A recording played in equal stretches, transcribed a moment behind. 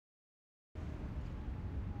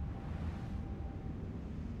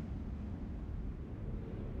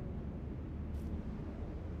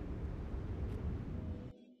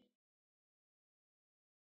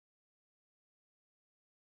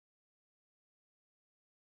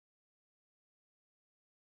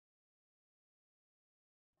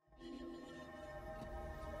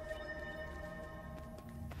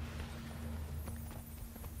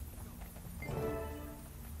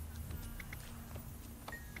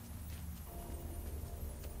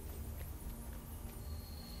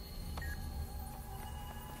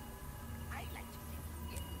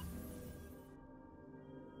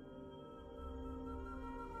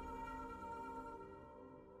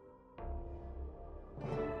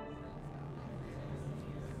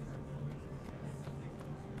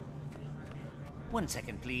1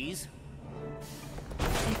 second, please.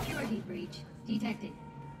 Security breach detected.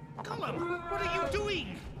 Colum, what are you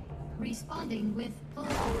doing? Responding with full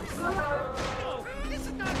force. No, this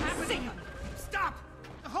is not happening. Stop!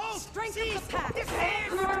 Hold! Strength Cease! of the pack! Desist!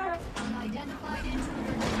 Unidentified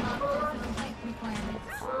intruder does not fulfill height requirements.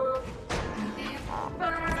 Prepare.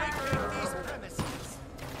 Evacuate these premises.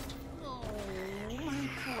 Oh, my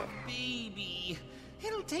poor baby.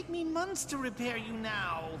 It'll take me months to repair you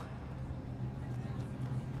now.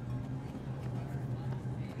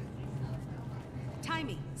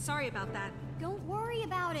 Timey, sorry about that. Don't worry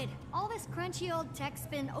about it. All this crunchy old tech's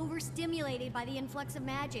been overstimulated by the influx of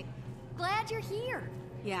magic. Glad you're here.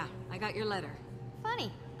 Yeah, I got your letter.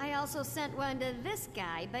 Funny, I also sent one to this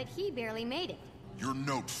guy, but he barely made it. Your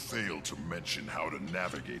note failed to mention how to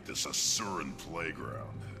navigate this Asuran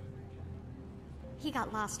playground. He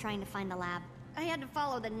got lost trying to find the lab. I had to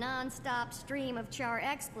follow the non-stop stream of char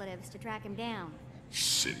expletives to track him down.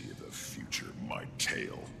 City of the future, my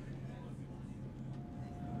tale.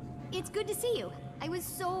 It's good to see you. I was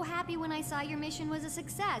so happy when I saw your mission was a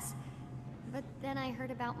success. But then I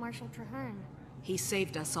heard about Marshal Traherne. He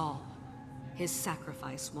saved us all. His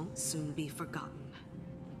sacrifice won't soon be forgotten.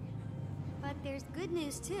 But there's good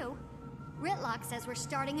news, too. Ritlock says we're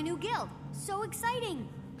starting a new guild. So exciting!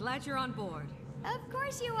 Glad you're on board. Of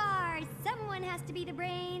course you are! Someone has to be the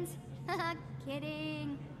brains. Haha,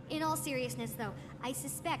 kidding. In all seriousness, though, I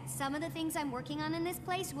suspect some of the things I'm working on in this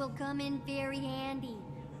place will come in very handy.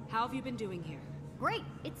 How have you been doing here? Great,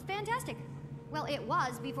 it's fantastic. Well, it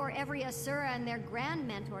was before every Asura and their grand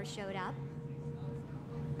mentor showed up.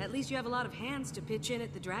 At least you have a lot of hands to pitch in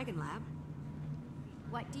at the Dragon Lab.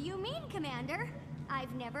 What do you mean, Commander?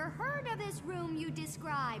 I've never heard of this room you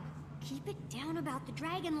describe. Keep it down about the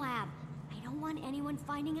Dragon Lab. I don't want anyone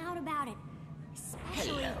finding out about it.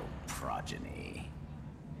 Especially... Hello, progeny.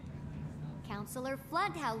 Counselor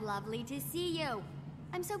Flood, how lovely to see you.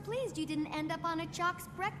 I'm so pleased you didn't end up on a Chalk's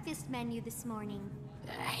breakfast menu this morning.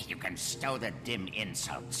 You can stow the dim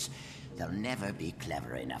insults. They'll never be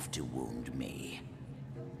clever enough to wound me.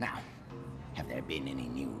 Now, have there been any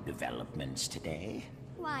new developments today?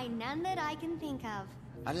 Why, none that I can think of.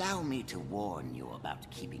 Allow me to warn you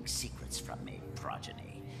about keeping secrets from me,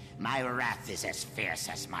 progeny. My wrath is as fierce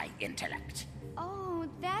as my intellect. Oh,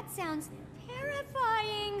 that sounds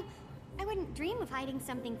terrifying. I wouldn't dream of hiding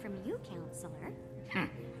something from you, Counselor.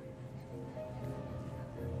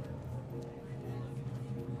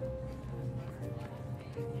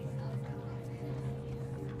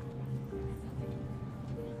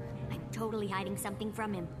 I'm totally hiding something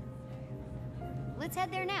from him. Let's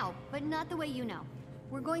head there now, but not the way you know.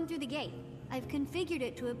 We're going through the gate. I've configured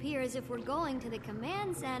it to appear as if we're going to the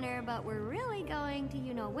command center, but we're really going to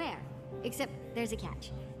you-know-where. Except there's a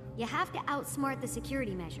catch. You have to outsmart the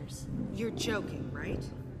security measures. You're joking, right?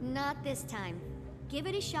 Not this time. Give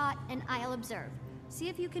it a shot and I'll observe. See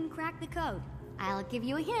if you can crack the code. I'll give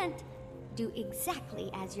you a hint. Do exactly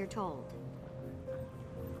as you're told.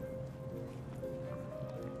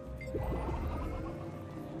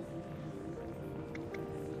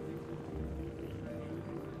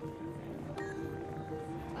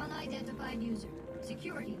 Unidentified user.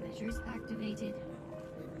 Security measures activated.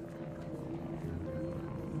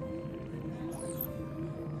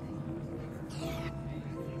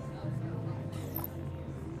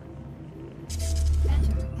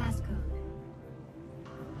 Enter passcode.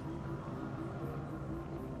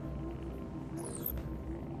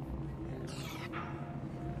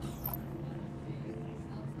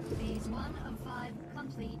 Phase 1 of 5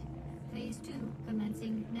 complete. Phase 2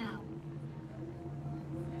 commencing now.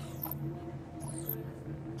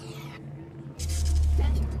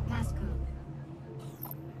 Enter passcode.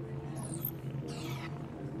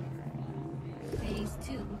 Phase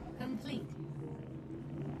 2 complete.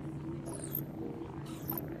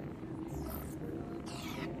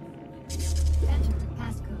 Enter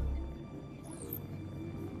passcode.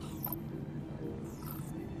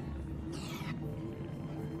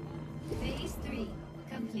 Phase 3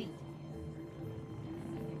 complete.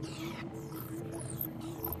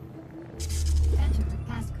 Enter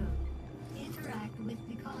passcode. Interact with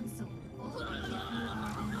the console. Only if you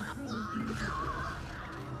are an approved user.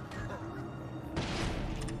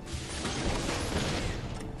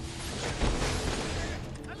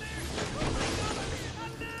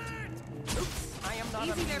 I am not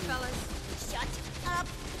Easy there, immune. fellas. Shut up!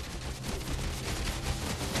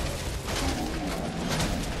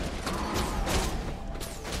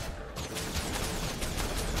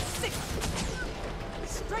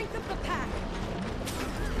 Strength of the pack!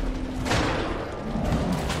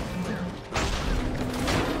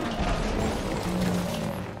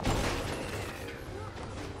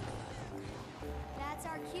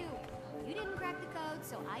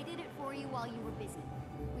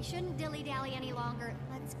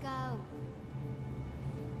 go.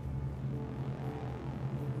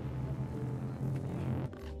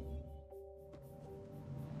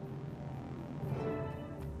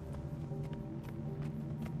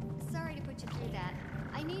 Sorry to put you through that.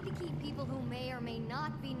 I need to keep people who may or may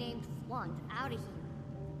not be named Flunt out of here.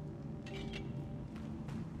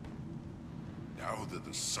 Now that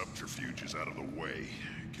the subterfuge is out of the way,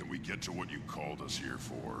 can we get to what you called us here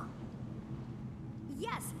for?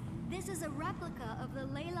 Yes, this is a replica of the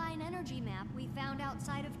leyline energy map we found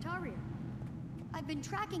outside of Tyria. I've been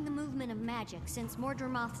tracking the movement of magic since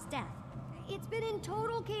Mordremoth's death. It's been in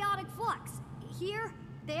total chaotic flux. Here,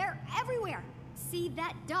 there, everywhere. See,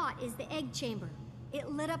 that dot is the egg chamber. It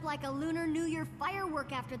lit up like a Lunar New Year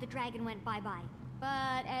firework after the dragon went bye-bye.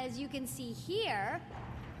 But as you can see here,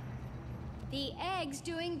 the egg's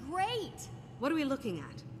doing great. What are we looking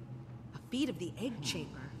at? A feed of the egg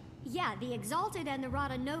chamber. Yeah, the Exalted and the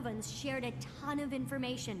Rata Novans shared a ton of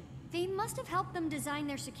information. They must have helped them design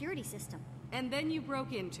their security system. And then you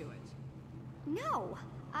broke into it. No,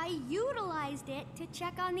 I utilized it to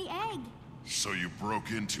check on the egg. So you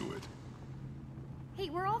broke into it? Hey,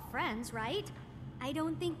 we're all friends, right? I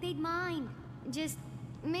don't think they'd mind.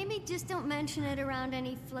 Maybe just don't mention it around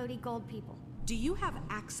any floaty gold people. Do you have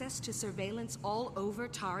access to surveillance all over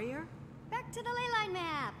Tyria? Back to the leyline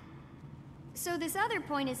map. So this other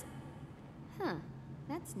point is... Huh,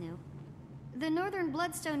 that's new. The northern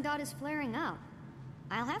bloodstone dot is flaring up.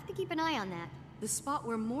 I'll have to keep an eye on that. The spot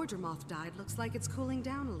where Mordremoth died looks like it's cooling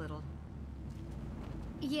down a little.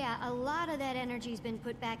 Yeah, a lot of that energy's been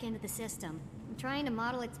put back into the system. I'm trying to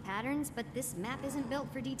model its patterns, but this map isn't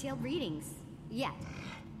built for detailed readings. Yet.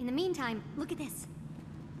 In the meantime, look at this.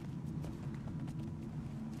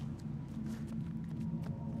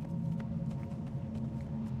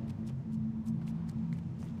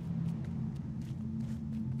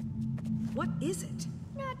 What is it?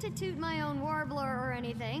 Not to toot my own warbler or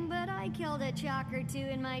anything, but I killed a chalk or two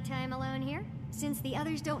in my time alone here. Since the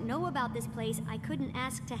others don't know about this place, I couldn't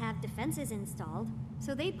ask to have defenses installed.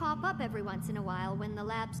 So they pop up every once in a while when the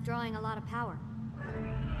lab's drawing a lot of power.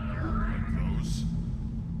 Those?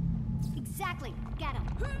 Exactly. Get 'em.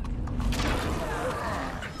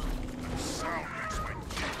 Sound makes my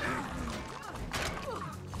teeth.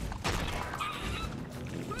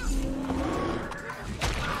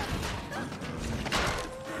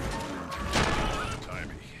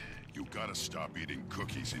 Gotta stop eating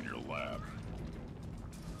cookies in your lab.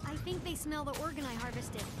 I think they smell the organ I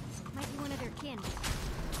harvested. Might be one of their kin.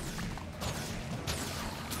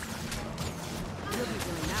 You'll be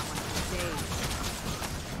doing that one for days.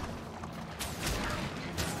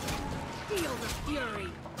 Feel the fury!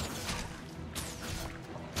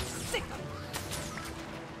 Sick 'em!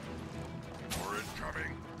 More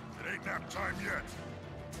incoming. It ain't nap time yet.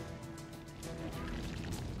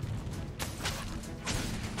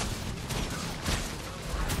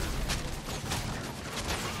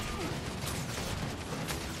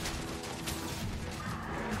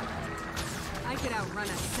 I could outrun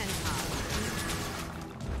a centaur.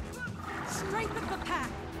 Strength of the pack!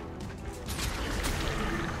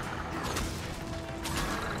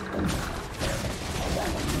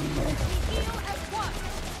 Heal at once!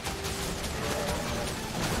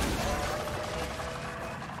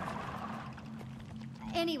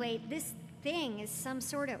 Anyway, this thing is some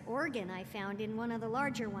sort of organ I found in one of the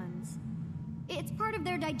larger ones. It's part of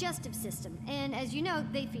their digestive system, and as you know,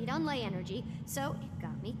 they feed on ley energy, so it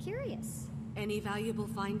got me curious. Any valuable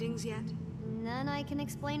findings yet? None I can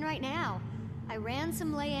explain right now. I ran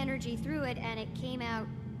some ley energy through it, and it came out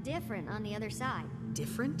different on the other side.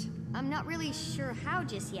 Different? I'm not really sure how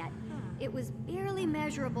just yet. It was barely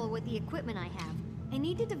measurable with the equipment I have. I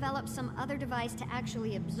need to develop some other device to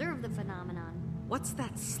actually observe the phenomenon. What's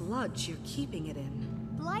that sludge you're keeping it in?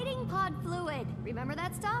 Blighting pod fluid. Remember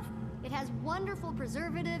that stuff? It has wonderful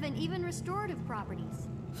preservative and even restorative properties.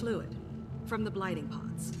 Fluid. From the blighting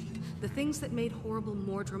pods. The things that made horrible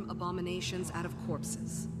Mordrum abominations out of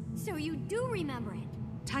corpses. So you do remember it?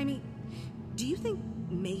 Timmy, do you think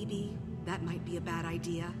maybe that might be a bad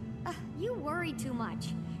idea? You worry too much.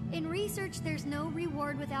 In research, there's no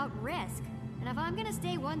reward without risk. And if I'm gonna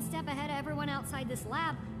stay one step ahead of everyone outside this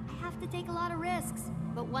lab, I have to take a lot of risks.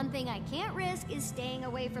 But one thing I can't risk is staying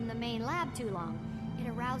away from the main lab too long. It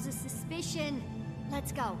arouses suspicion.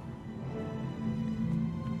 Let's go.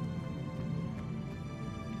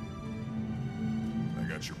 I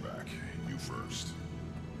got your back. You first.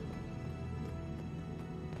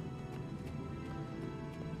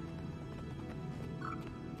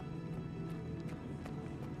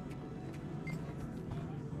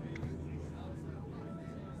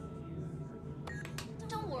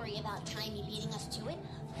 Don't worry about Timey beating us to it.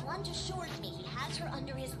 Grunt assures me he has her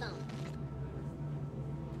under his thumb.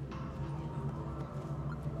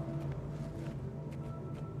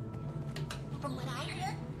 From what I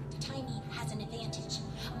heard, Tiny has an advantage.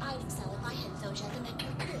 I'd excel if I had Zojja the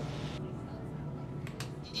mentor too.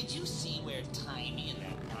 Did you see where Tiny and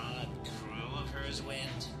that odd crew of hers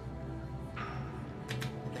went?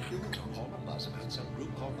 The humans are all a buzz about some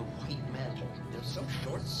group called the White Mantle. They're so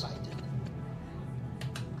short-sighted.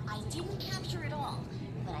 I didn't capture it all,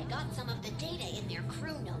 but I got some of the data in their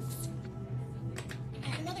crew notes.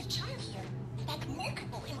 There's another chart here. That's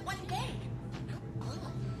multiple in one day.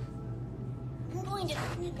 Oh. I'm going to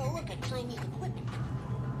sneak a look at Tiny's equipment.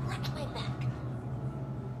 Watch my back.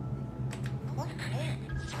 Poor Claire.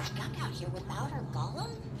 Stuck out here without her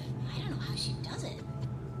golem? I don't know how she does it.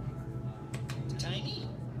 Tiny?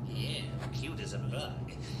 Yeah, cute as a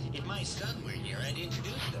bug. If my son were here, I'd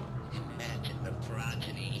introduce them. Imagine the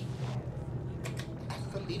progeny.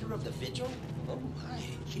 The leader of the Vigil? Oh my,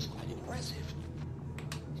 she's quite impressive.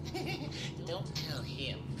 Don't tell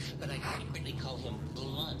him, but I frequently call him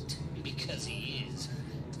Blunt, because he is.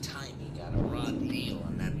 Tiny got a raw deal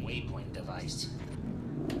on that waypoint device.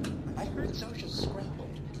 I heard Zojja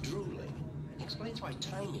scrambled, drooling. Explains why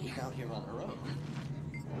Tiny's out here on her own.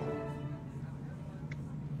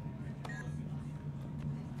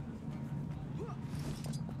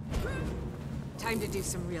 Time to do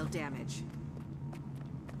some real damage.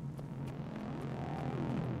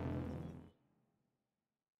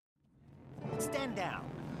 Stand down.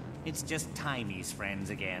 It's just Tiny's friends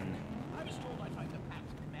again. I was told I'd find the Pact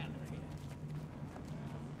commander here.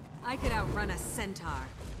 I could outrun a centaur.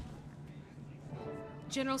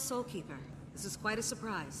 General Soulkeeper, this is quite a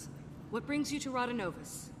surprise. What brings you to Rata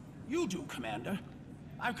Novus? You do, Commander.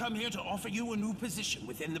 I've come here to offer you a new position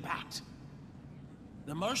within the Pact.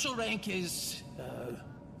 The marshal rank is,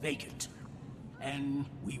 vacant. And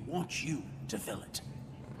we want you to fill it.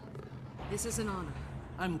 This is an honor.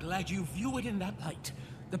 I'm glad you view it in that light.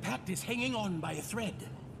 The Pact is hanging on by a thread.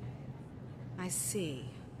 I see.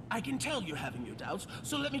 I can tell you're having your doubts,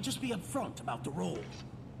 so let me just be upfront about the role.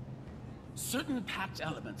 Certain Pact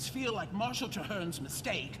elements feel like Marshal Traherne's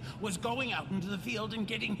mistake was going out into the field and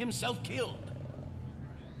getting himself killed.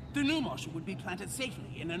 The new Marshal would be planted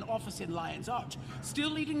safely in an office in Lion's Arch, still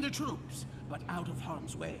leading the troops, but out of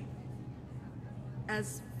harm's way.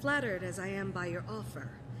 As flattered as I am by your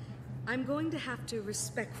offer, I'm going to have to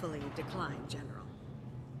respectfully decline, General.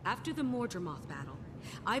 After the Mordremoth battle,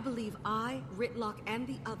 I believe I, Ritlock, and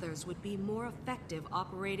the others would be more effective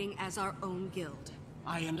operating as our own guild.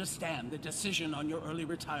 I understand the decision on your early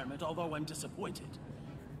retirement, although I'm disappointed.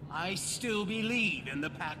 I still believe in the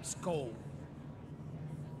Pact's goal.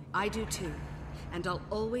 I do too, and I'll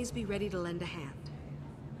always be ready to lend a hand.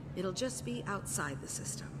 It'll just be outside the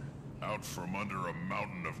system. Out from under a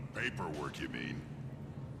mountain of paperwork, you mean?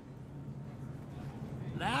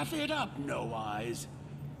 Laugh it up, No Eyes.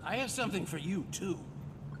 I have something for you, too.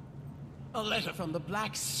 A letter from the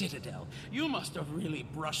Black Citadel. You must have really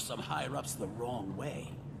brushed some higher-ups the wrong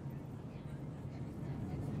way.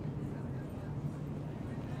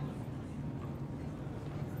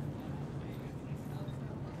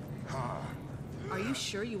 Are you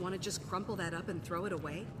sure you want to just crumple that up and throw it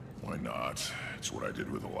away? Why not? It's what I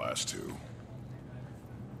did with the last two.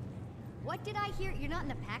 What did I hear? You're not in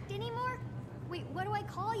the Pact anymore? Wait, what do I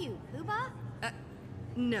call you? Huba?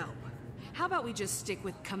 No. How about we just stick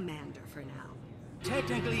with Commander for now?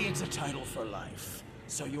 Technically, it's a title for life,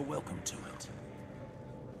 so you're welcome to it.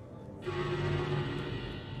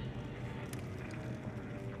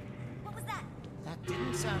 What was that? That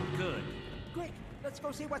didn't sound good. Quick, let's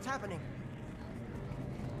go see what's happening.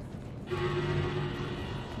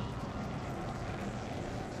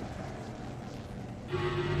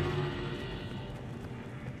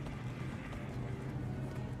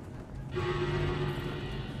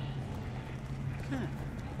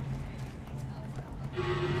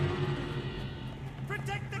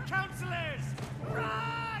 Protect the counselors!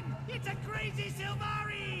 Run! It's a crazy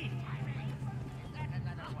Silvari!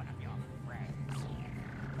 Another one of your friends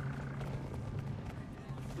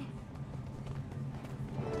here.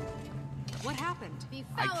 What happened?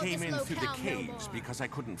 I came in through the caves because I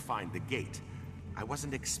couldn't find the gate. I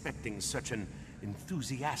wasn't expecting such an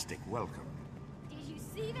enthusiastic welcome. Did you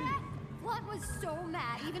see that? Blunt was so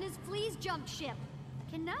mad, even his fleas jumped ship.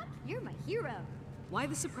 Canuck, you're my hero. Why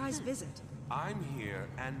the surprise visit? I'm here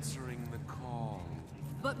answering the call.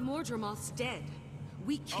 But Mordremoth's dead.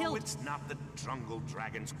 We killed... Oh, it's not the Drungle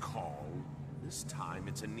Dragon's call. This time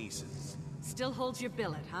it's Anise's. Still holds your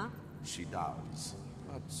billet, huh? She does.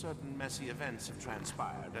 But certain messy events have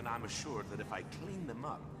transpired, and I'm assured that if I clean them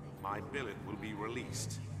up, my billet will be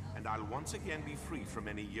released. and I'll once again be free from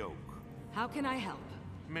any yoke. How can I help?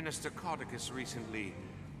 Minister Codicus recently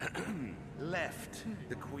left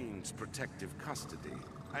the Queen's protective custody.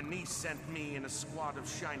 A niece sent me and a squad of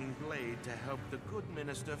Shining Blade to help the good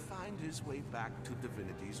minister find his way back to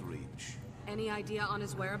Divinity's Reach. Any idea on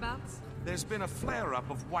his whereabouts? There's been a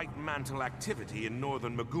flare-up of White Mantle activity in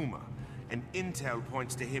northern Maguma, and intel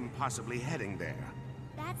points to him possibly heading there.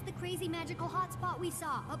 That's the crazy magical hotspot we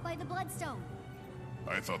saw up by the Bloodstone.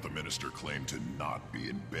 I thought the minister claimed to not be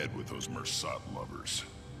in bed with those Mersat lovers.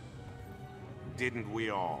 Didn't we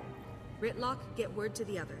all? Ritlock, get word to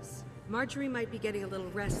the others. Marjorie might be getting a little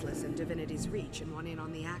restless in Divinity's Reach and want in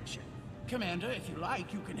on the action. Commander, if you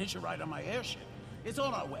like, you can hitch a ride on my airship. It's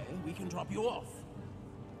on our way. We can drop you off.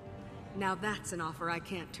 Now that's an offer I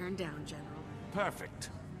can't turn down, General. Perfect.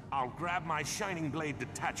 I'll grab my Shining Blade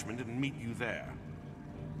detachment and meet you there.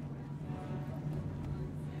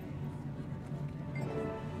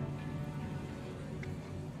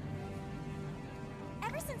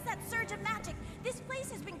 Ever since that surge of magic, this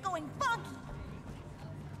place has been going funky.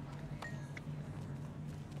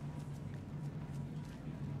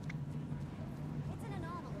 It's an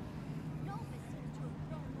anomaly. Novus seems to have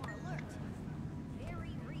grown more alert.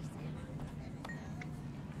 Very recent.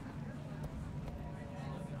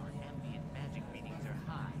 Our ambient magic readings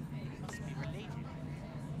are high. It must be related.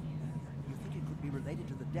 You think it could be related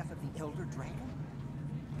to the death of the Elder Dragon?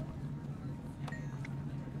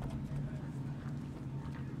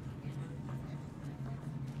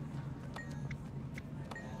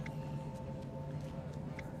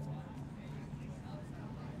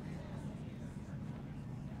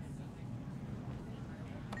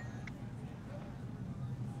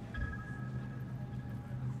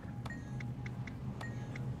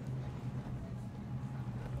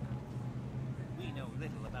 We know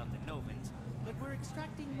little about the Novans, but we're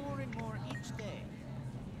extracting more and more each day.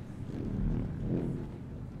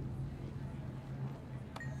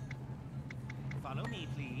 Follow me,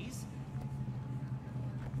 please.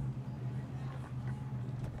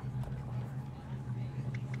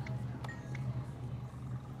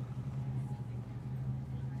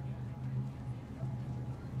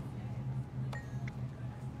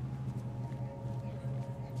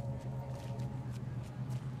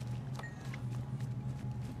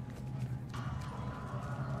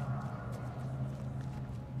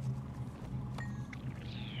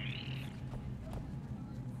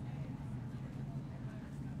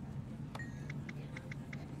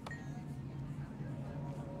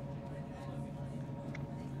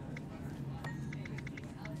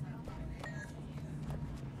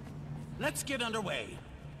 Let's get underway.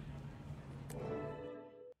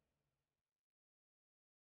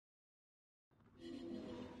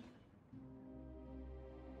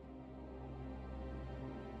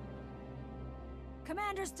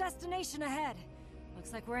 Commander's destination ahead.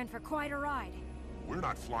 Looks like we're in for quite a ride. We're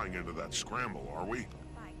not flying into that scramble, are we?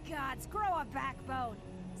 My gods, grow a backbone.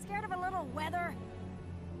 Scared of a little weather?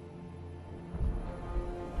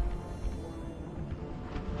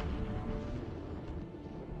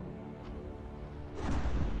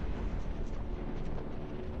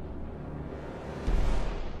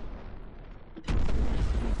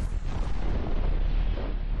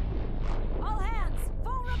 All hands,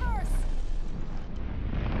 full reverse!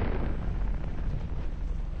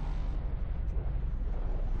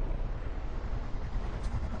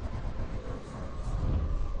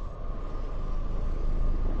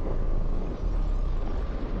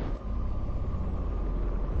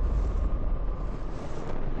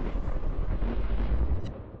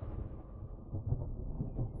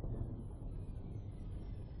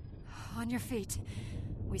 On your feet.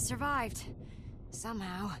 We survived.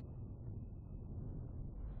 Somehow.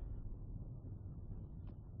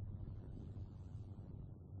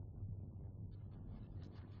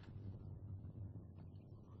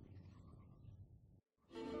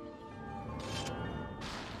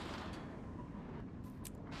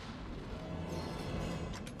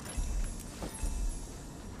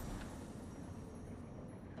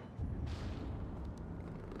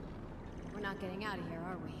 We're not getting out of here,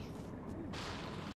 are we?